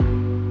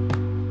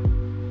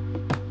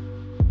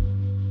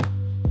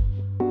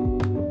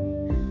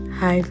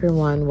Hi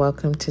everyone,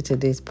 welcome to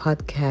today's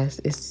podcast.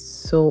 It's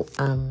so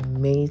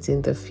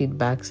amazing the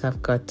feedbacks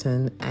I've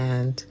gotten,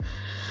 and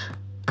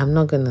I'm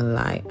not gonna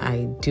lie,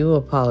 I do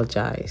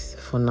apologize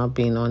for not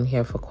being on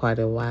here for quite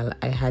a while.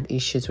 I had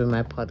issues with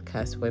my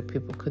podcast where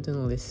people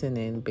couldn't listen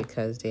in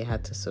because they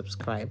had to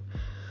subscribe.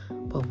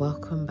 But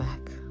welcome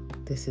back.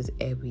 This is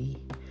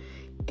Abby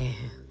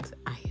and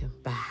I am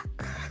back.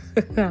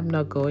 I'm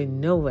not going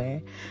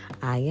nowhere.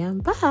 I am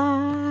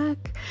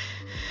back.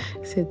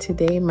 So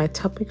today, my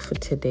topic for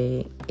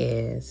today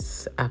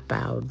is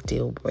about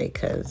deal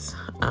breakers.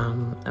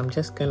 I'm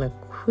just going to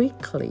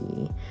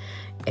quickly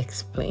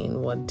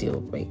explain what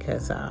deal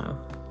breakers are.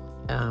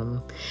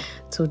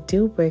 So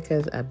deal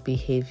breakers are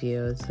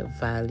behaviors,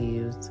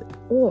 values,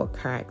 or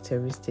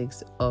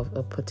characteristics of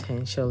a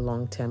potential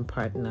long-term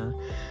partner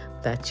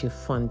that you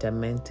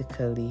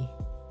fundamentally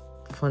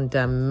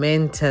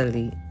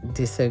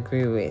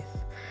disagree with,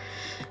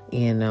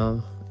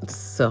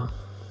 So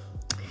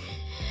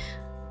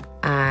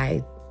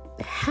I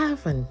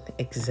have an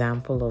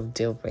example of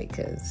deal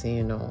breakers.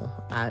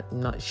 I'm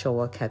not sure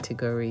what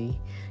category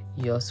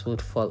yours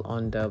would fall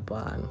under,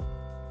 but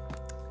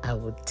I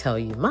would tell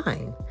you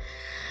mine.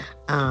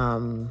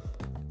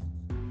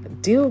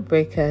 Deal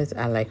breakers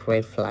are like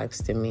red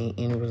flags to me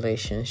in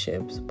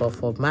relationships, but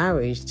for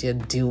marriage, they're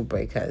deal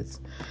breakers.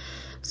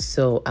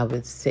 So I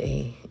would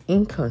say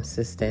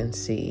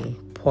inconsistency,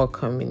 poor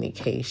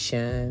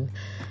communication,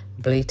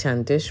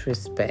 blatant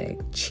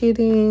disrespect,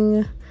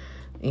 cheating,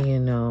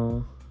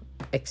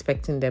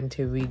 expecting them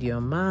to read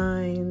your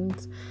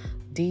mind.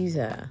 These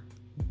are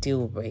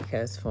deal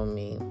breakers for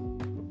me,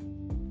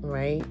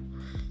 right?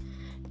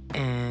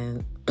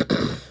 And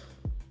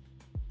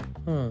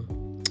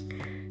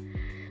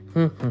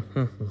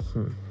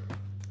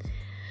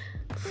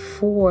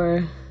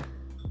for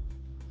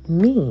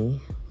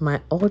me,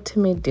 my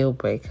ultimate deal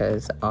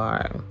breakers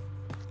are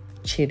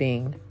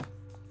cheating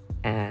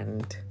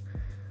and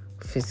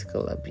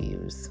physical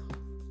abuse.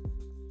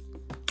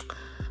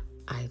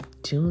 I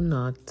do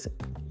not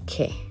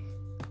care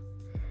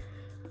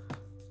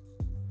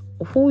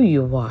who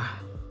you are.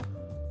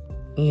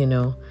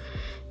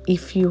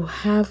 If you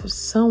have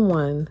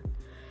someone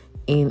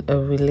in a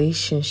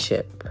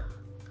relationship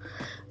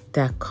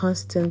that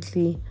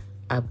constantly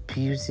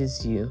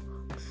abuses you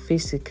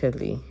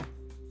physically,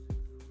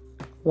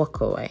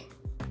 walk away.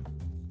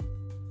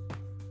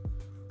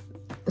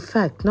 In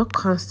fact, not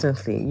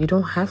constantly. You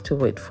don't have to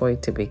wait for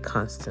it to be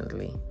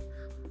constantly.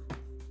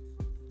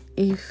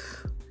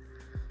 If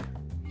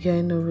you're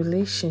in a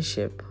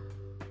relationship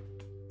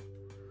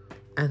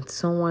and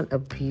someone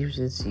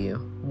abuses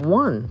you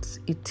once,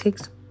 it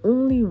takes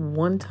only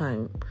one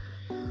time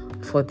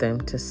for them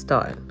to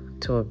start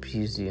to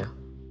abuse you.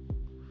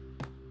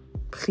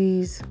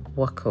 Please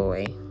walk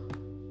away.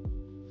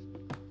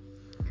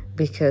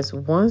 Because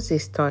once they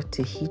start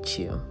to hit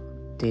you,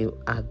 they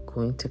are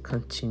going to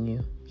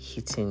continue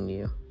hitting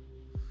you.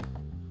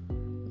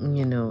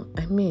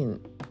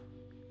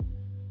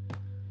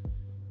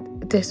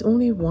 There's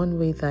only one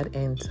way that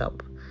ends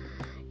up.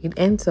 It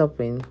ends up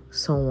in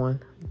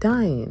someone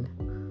dying.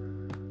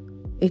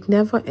 It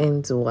never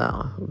ends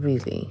well,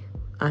 really.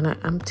 And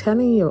I'm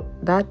telling you,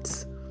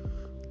 that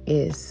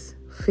is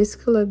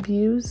physical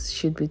abuse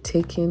should be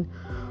taken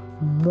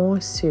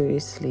more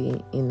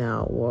seriously in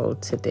our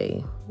world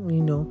today.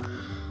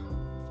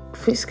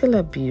 Physical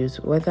abuse,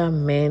 whether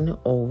men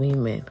or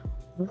women,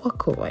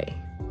 walk away.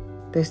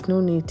 There's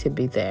no need to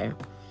be there.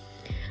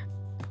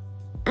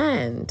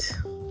 And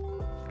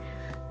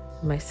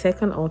my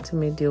second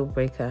ultimate deal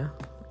breaker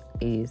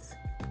is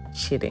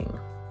cheating.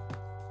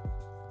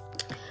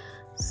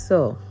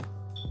 So,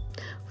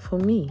 for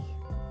me,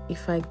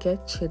 if I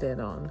get cheated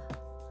on,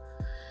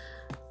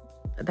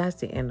 that's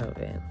the end of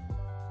it.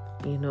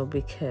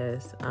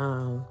 Because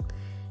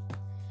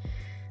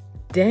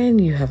then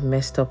you've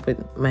messed up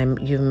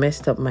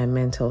my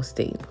mental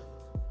state.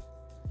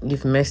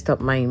 You've messed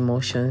up my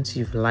emotions.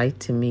 You've lied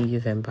to me.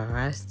 You've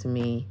embarrassed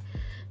me.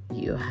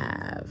 You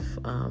have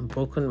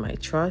broken my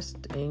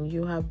trust, and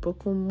you have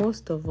broken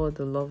most of all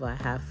the love I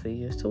have for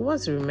you. So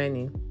what's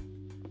remaining?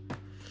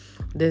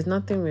 There's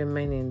nothing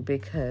remaining,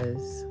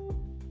 because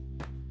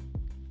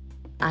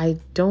I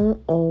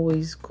don't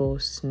always go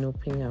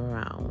snooping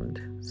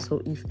around.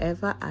 So if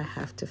ever I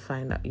have to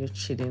find out you're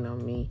cheating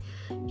on me,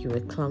 you were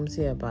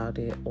clumsy about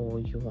it, or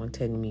you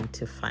wanted me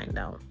to find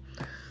out.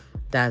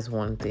 That's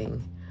one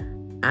thing.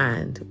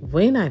 And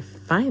when I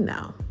find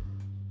out,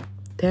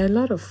 there are a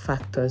lot of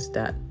factors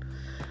that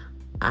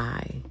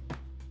I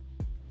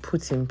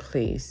put in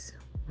place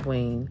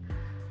when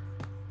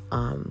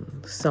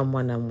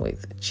someone I'm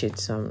with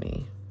cheats on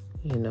me.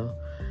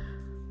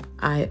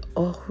 I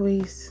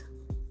always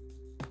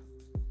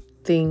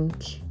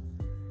think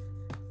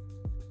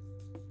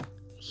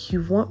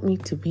you want me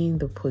to be in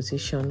the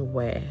position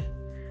where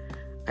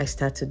I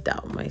start to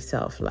doubt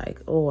myself, like,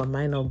 oh, am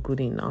I not good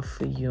enough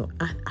for you?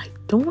 And I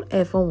don't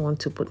ever want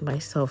to put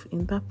myself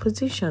in that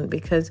position,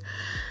 because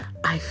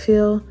I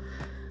feel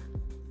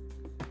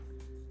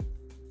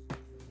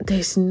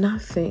there's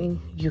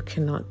nothing you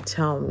cannot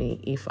tell me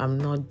if I'm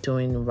not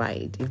doing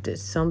right. If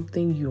there's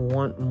something you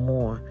want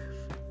more,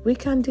 we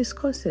can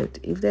discuss it.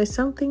 If there's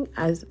something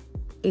as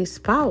a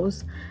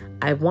spouse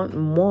I want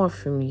more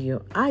from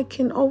you, I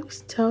can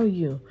always tell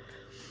you.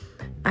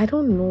 I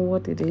don't know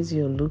what it is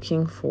you're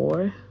looking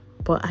for,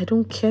 but I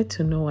don't care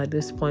to know at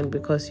this point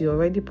because you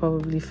already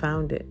probably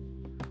found it.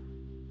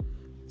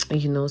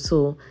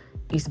 So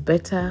it's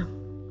better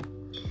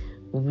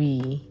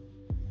we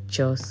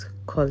just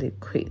call it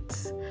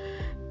quits.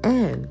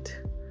 And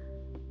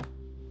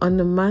on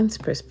the man's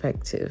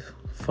perspective,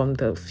 from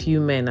the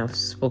few men I've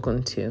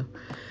spoken to,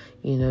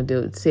 they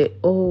would say,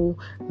 oh,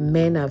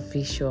 men are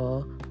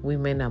visual,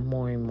 women are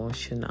more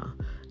emotional.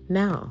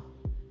 Now,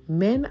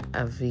 men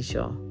are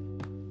visual.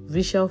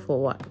 Visual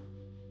for what?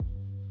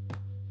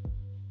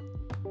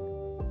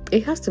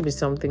 It has to be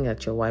something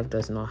that your wife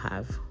does not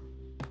have.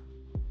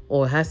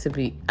 Or it has to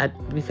be,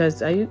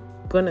 because I'm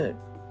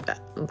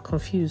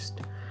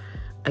confused.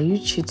 Are you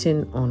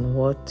cheating on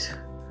what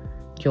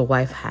your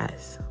wife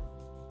has?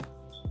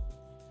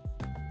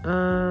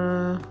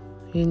 What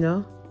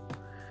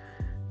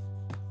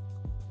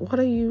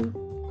are you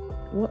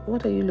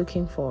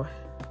looking for?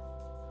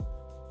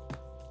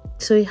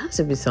 So it has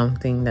to be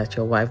something that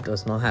your wife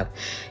does not have.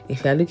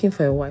 If you're looking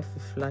for a wife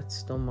with flat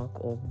stomach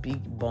or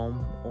big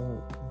bum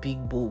or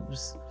big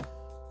boobs,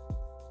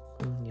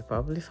 you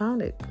probably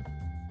found it.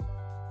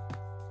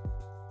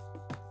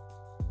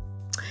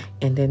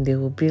 And then they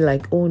will be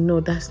like, oh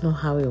no, that's not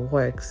how it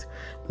works.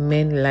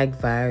 Men like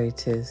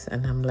varieties.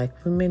 And I'm like,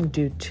 women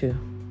do too.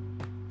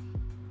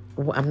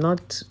 I'm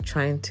not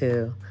trying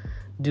to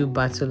do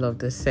battle of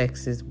the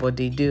sexes, but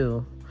they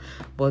do.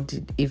 But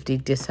if they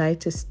decide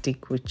to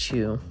stick with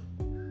you,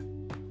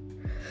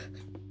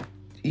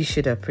 you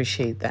should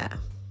appreciate that.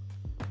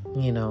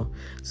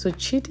 So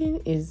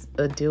cheating is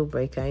a deal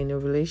breaker. In a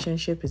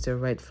relationship, it's a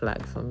red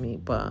flag for me.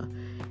 But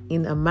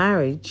in a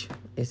marriage,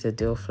 it's a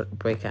deal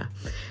breaker.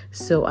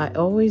 So I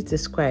always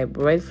describe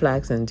red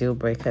flags and deal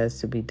breakers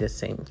to be the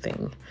same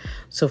thing.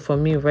 So for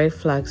me, red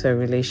flags are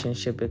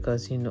relationship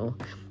because,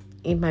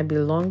 it might be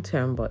long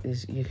term, but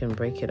you can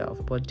break it off.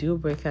 But deal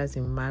breakers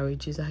in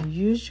marriages are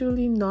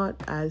usually not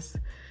as,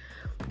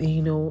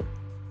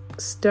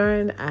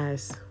 stern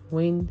as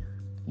when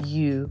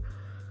you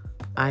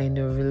are in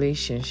a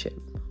relationship,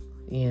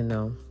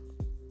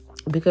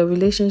 Because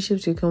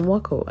relationships, you can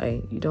walk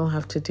away. You don't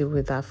have to deal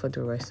with that for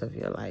the rest of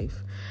your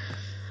life.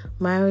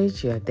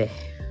 Marriage, you're there.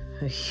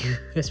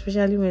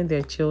 Especially when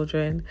they're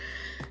children,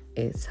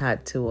 it's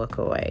hard to walk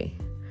away.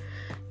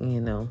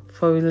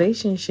 For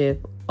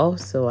relationship,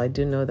 also, I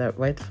do know that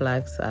red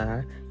flags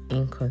are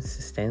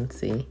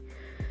inconsistency.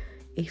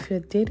 If you're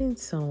dating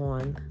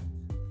someone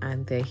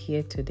and they're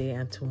here today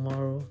and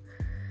tomorrow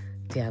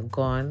they are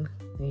gone,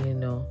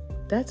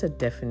 that's a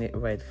definite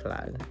red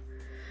flag.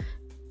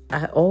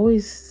 I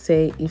always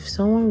say if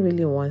someone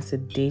really wants to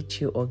date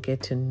you or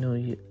get to know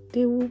you,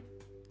 they will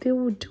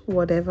do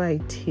whatever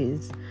it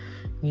is,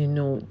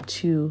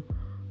 to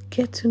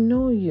get to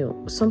know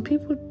you. Some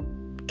people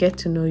get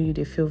to know you,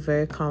 they feel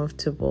very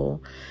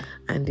comfortable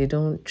and they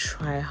don't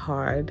try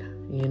hard,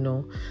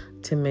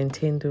 to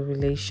maintain the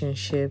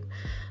relationship.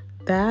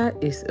 That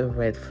is a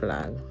red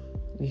flag.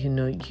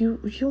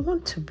 You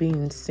want to be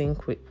in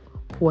sync with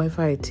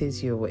whoever it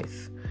is you're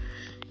with.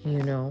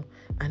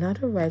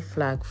 Another red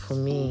flag for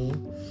me,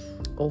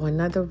 or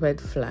another red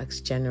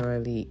flags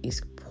generally,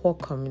 is poor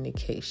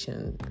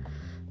communication.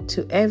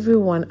 To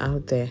everyone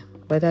out there,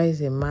 whether it's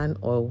a man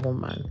or a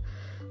woman,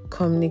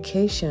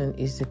 communication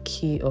is the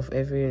key of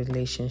every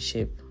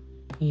relationship.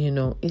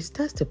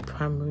 That's the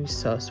primary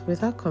source.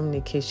 Without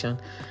communication,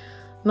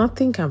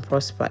 nothing can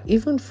prosper.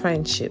 Even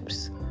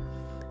friendships,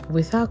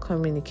 without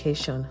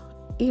communication,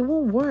 it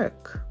won't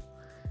work.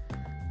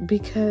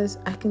 Because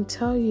I can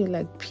tell you,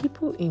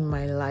 people in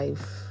my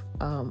life,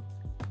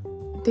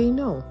 they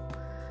know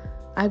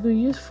I will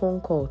use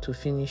phone call to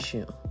finish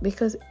you,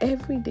 because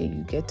every day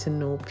you get to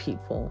know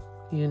people,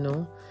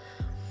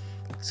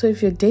 So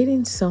if you're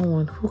dating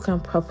someone who can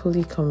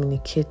properly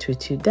communicate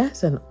with you,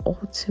 that's an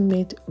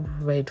ultimate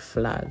red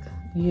flag.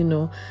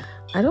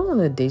 I don't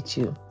want to date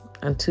you,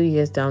 and 2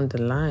 years down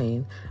the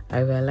line, I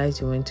realized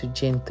you went to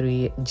jail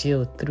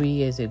 3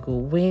 years ago,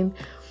 when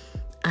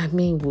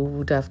we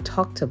would have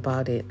talked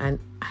about it, and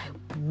I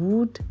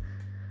would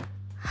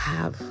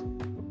have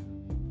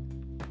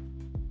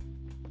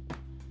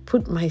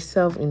put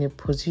myself in a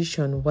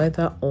position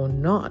whether or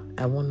not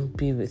I want to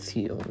be with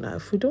you. Now,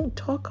 if we don't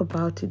talk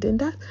about it, then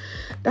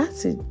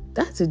that's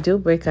a deal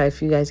breaker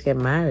if you guys get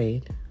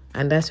married,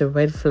 and that's a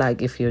red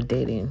flag if you're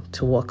dating,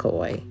 to walk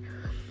away.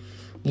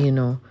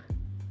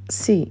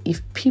 See,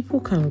 if people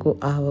can go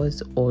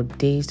hours or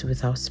days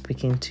without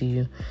speaking to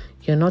you,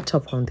 you're not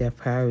top on their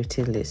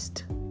priority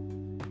list.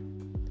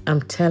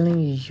 I'm telling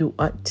you,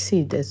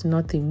 there's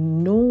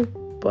nothing,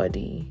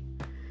 nobody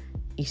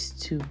is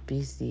too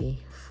busy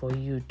for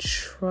you.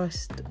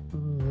 Trust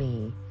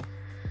me.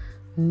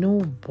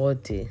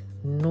 Nobody.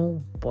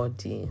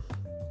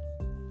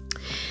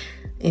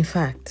 In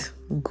fact,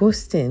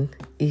 ghosting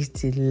is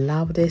the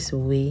loudest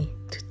way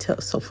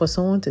for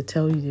someone to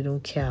tell you they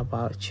don't care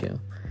about you.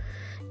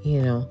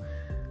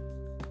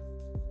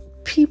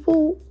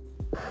 People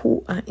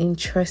who are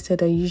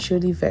interested are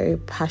usually very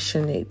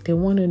passionate. They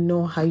want to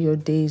know how your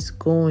day is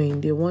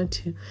going. They want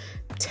to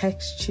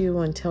text you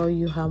and tell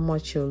you how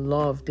much you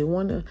love. They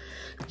want to,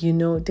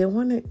 they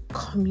want to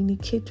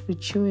communicate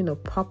with you in a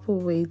proper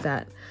way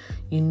that,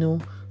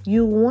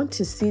 you want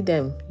to see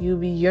them. You'll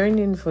be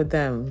yearning for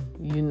them,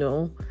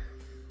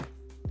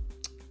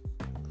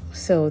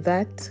 So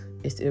that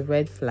is a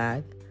red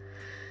flag.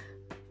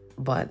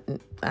 But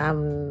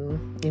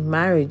in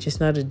marriage, it's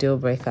not a deal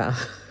breaker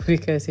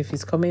because if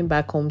he's coming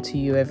back home to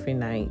you every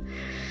night,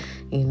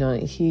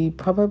 he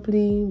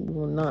probably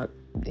will not,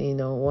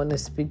 want to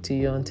speak to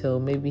you until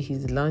maybe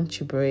his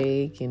lunch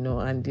break,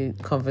 and the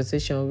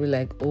conversation will be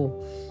like, oh,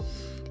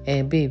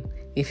 babe,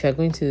 if you're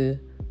going to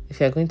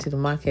the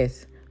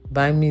market,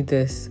 buy me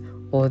this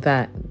or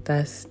that.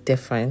 That's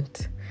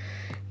different,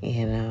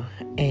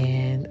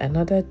 And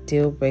another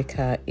deal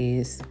breaker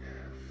is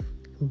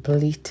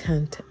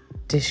blatant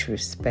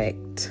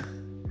disrespect.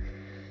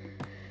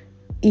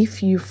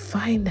 If you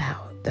find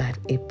out that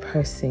a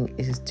person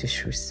is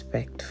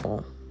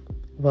disrespectful,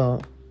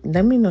 well,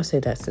 let me not say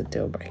that's a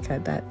deal breaker.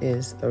 That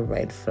is a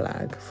red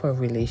flag for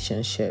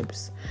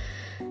relationships.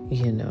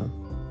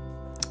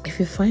 If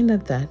you find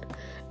out that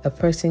a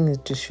person is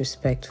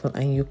disrespectful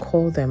and you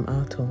call them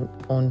out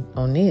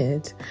on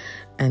it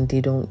and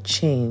they don't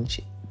change,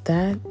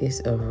 that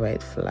is a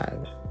red flag.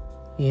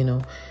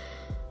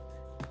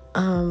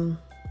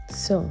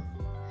 So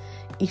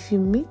if you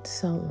meet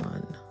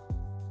someone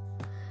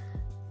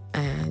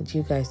and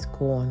you guys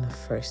go on a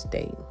first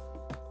date,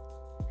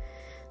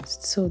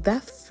 so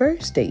that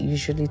first date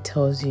usually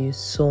tells you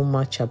so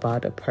much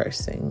about a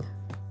person.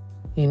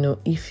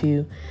 If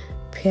you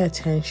pay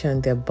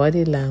attention, their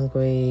body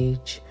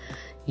language,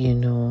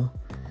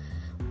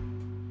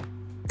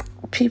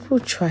 people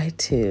try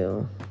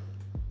to,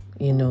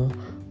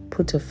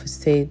 put a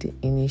facade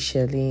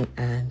initially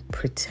and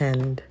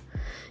pretend,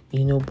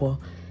 but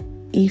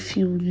if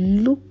you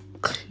look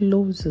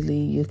closely,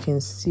 you can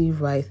see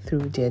right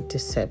through their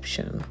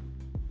deception.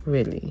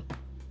 Really,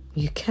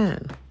 you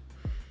can.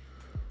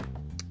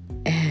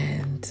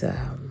 And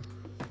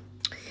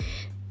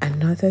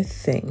another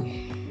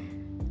thing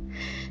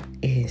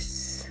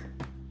is,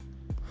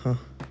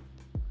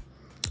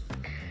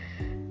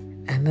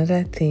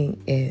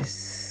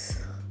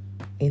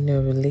 in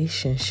a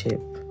relationship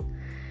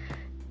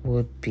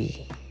would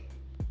be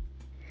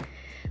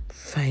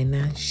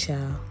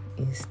financial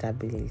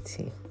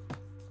instability.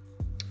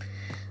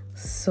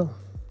 So,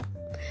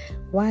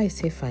 why I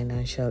say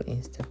financial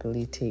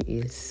instability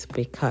is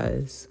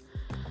because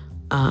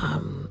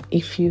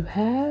if you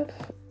have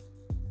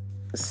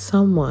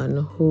someone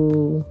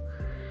who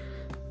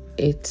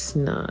it's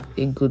not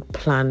a good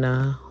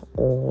planner,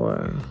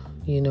 or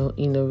in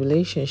a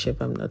relationship,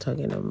 I'm not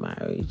talking of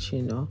marriage,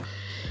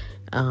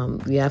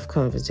 we have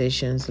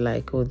conversations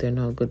like, oh, they're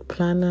not a good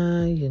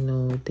planner,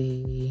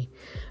 they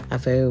are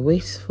very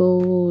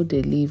wasteful,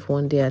 they live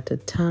one day at a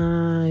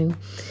time,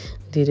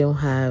 they don't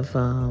have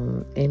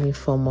any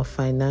form of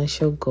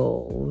financial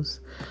goals.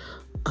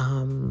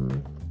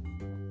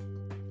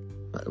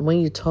 When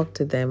you talk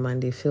to them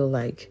and they feel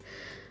like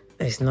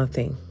there's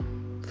nothing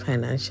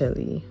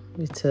financially,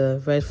 it's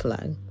a red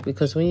flag,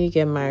 because when you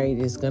get married,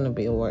 it's going to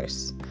be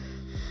worse.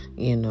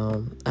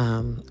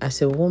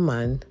 As a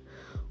woman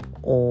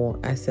or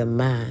as a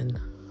man,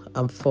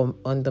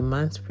 on the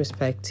man's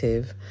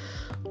perspective,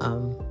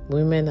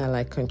 women are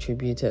like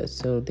contributors,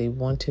 so they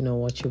want to know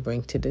what you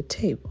bring to the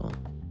table,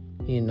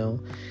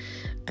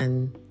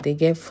 and they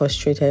get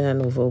frustrated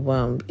and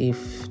overwhelmed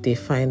if they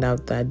find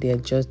out that they're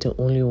just the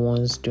only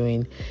ones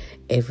doing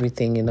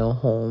everything in a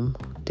home.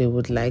 They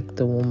would like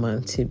the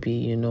woman to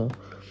be,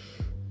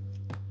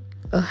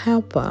 a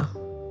helper,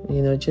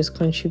 just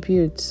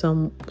contribute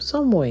some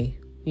way,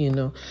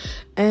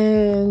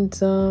 and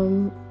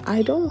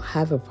I don't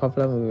have a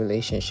problem with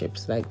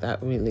relationships like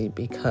that, really,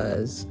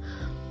 because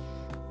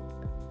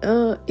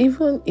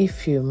even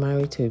if you're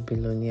married to a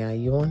billionaire,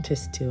 you want to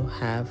still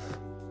have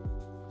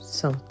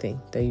something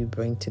that you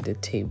bring to the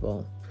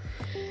table.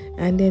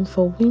 And then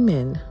for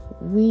women,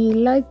 we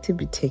like to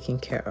be taken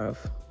care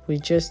of. We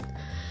just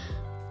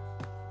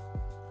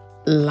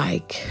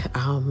like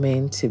our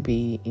men to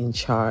be in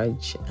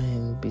charge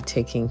and be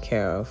taken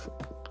care of.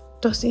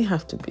 Doesn't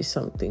have to be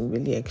something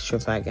really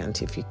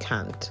extravagant if you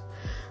can't,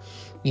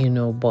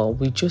 but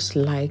we just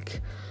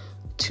like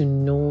to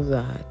know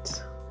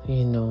that,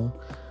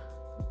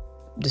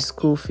 the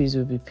school fees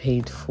will be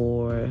paid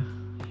for,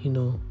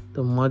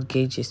 the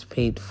mortgage is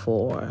paid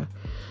for,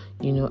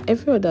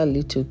 every other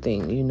little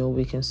thing,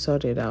 we can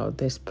sort it out.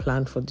 There's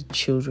plan for the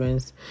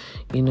children's,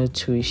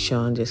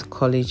 tuition, there's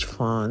college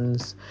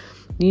funds,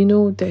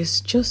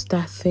 there's just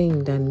that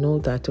thing that know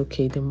that,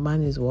 okay, the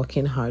man is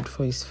working hard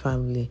for his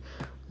family,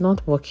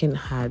 not working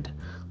hard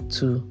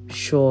to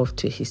show off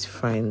to his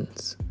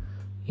friends,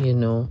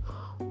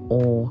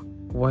 or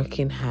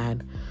working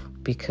hard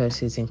because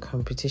he's in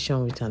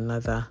competition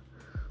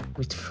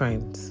with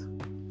friends.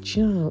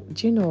 Do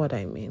you know what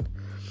I mean?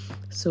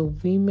 So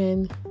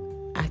women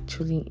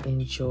actually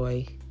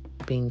enjoy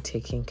being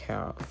taken care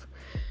of.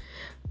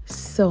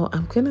 So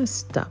I'm gonna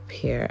stop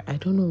here. I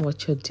don't know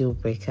what your deal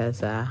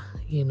breakers are.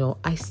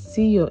 I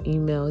see your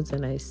emails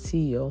and I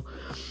see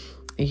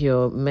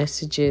your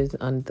messages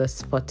on the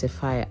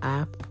Spotify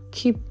app.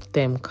 Keep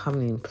them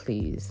coming,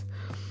 please.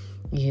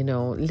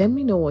 Let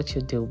me know what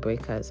your deal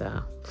breakers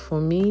are.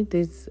 For me,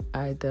 these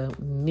are the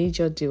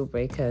major deal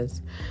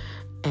breakers.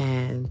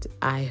 And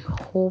I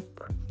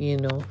hope,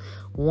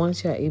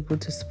 once you're able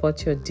to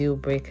spot your deal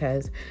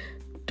breakers,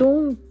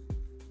 don't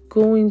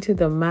go into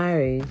the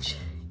marriage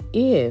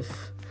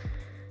if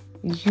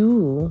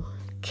you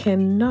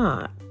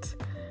cannot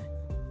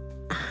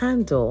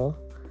handle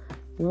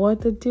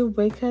what the deal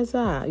breakers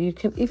are. You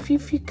can, if you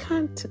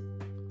can't,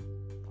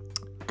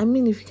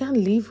 if you can't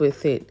live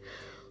with it,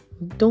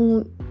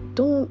 don't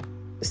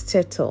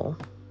settle.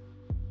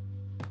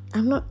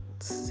 I'm not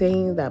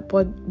saying that,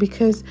 but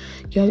because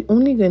you're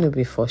only going to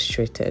be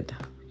frustrated,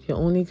 you're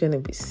only going to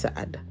be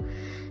sad.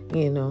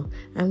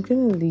 I'm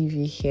going to leave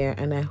you here,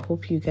 and I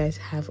hope you guys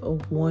have a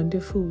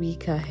wonderful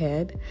week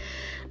ahead.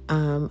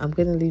 I'm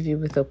going to leave you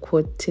with a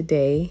quote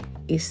today.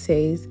 It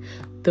says,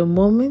 "The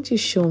moment you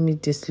show me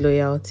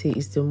disloyalty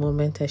is the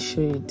moment I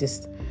show you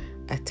this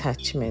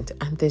attachment."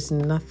 And there's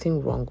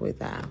nothing wrong with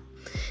that.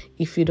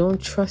 If you don't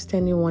trust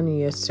anyone in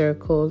your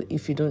circle,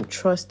 if you don't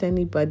trust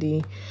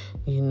anybody,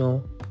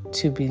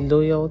 to be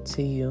loyal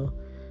to you,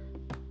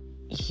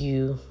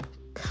 you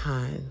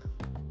can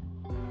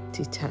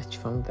detach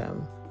from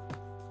them.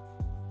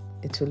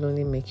 It will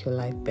only make your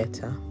life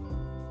better.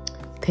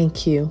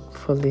 Thank you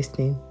for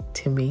listening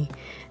to me,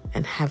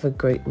 and have a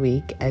great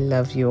week. I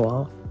love you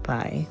all.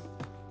 Bye.